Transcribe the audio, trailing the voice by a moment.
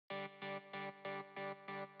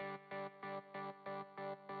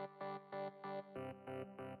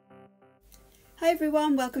Hi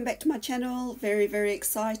everyone, welcome back to my channel. Very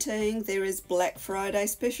exciting. There is Black Friday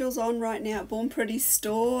specials on right now at Born Pretty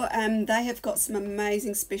store. They have got some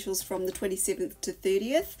amazing specials from the 27th to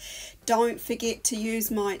 30th. Don't forget to use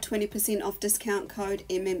my 20% off discount code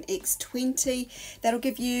MMX20. That'll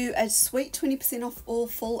give you a sweet 20% off all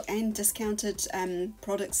full and discounted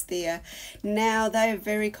products there. Now they have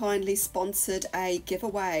very kindly sponsored a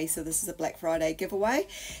giveaway, so this is a Black Friday giveaway.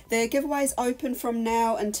 The giveaway is open from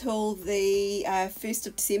now until the 1st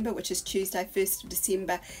of December, which is Tuesday 1st of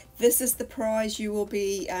December. This is the prize you will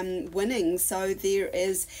be winning. So there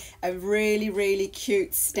is a really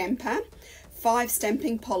cute stamper, 5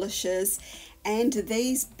 stamping polishes, and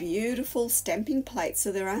these beautiful stamping plates.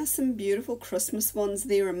 So there are some beautiful Christmas ones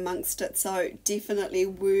there amongst it, so definitely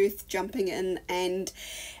worth jumping in and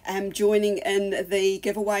joining in the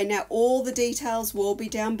giveaway. Now all the details will be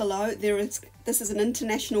down below. This is an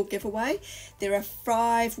international giveaway. There are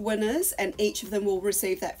 5 winners and each of them will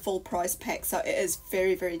receive that full prize pack, so it is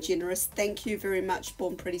very generous. Thank you very much,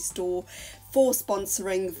 Born Pretty store, for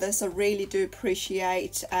sponsoring this. I really do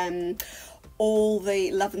appreciate all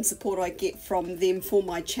the love and support I get from them for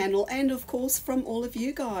my channel, and of course from all of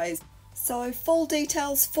you guys. So full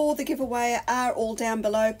details for the giveaway are all down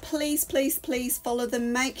below. Please follow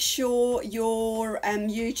them. Make sure your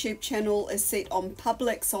YouTube channel is set on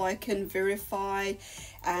public so I can verify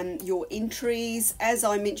your entries. As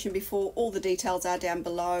I mentioned before, all the details are down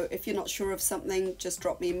below. If you're not sure of something, just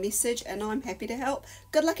drop me a message and I'm happy to help.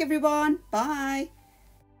 Good luck everyone. Bye.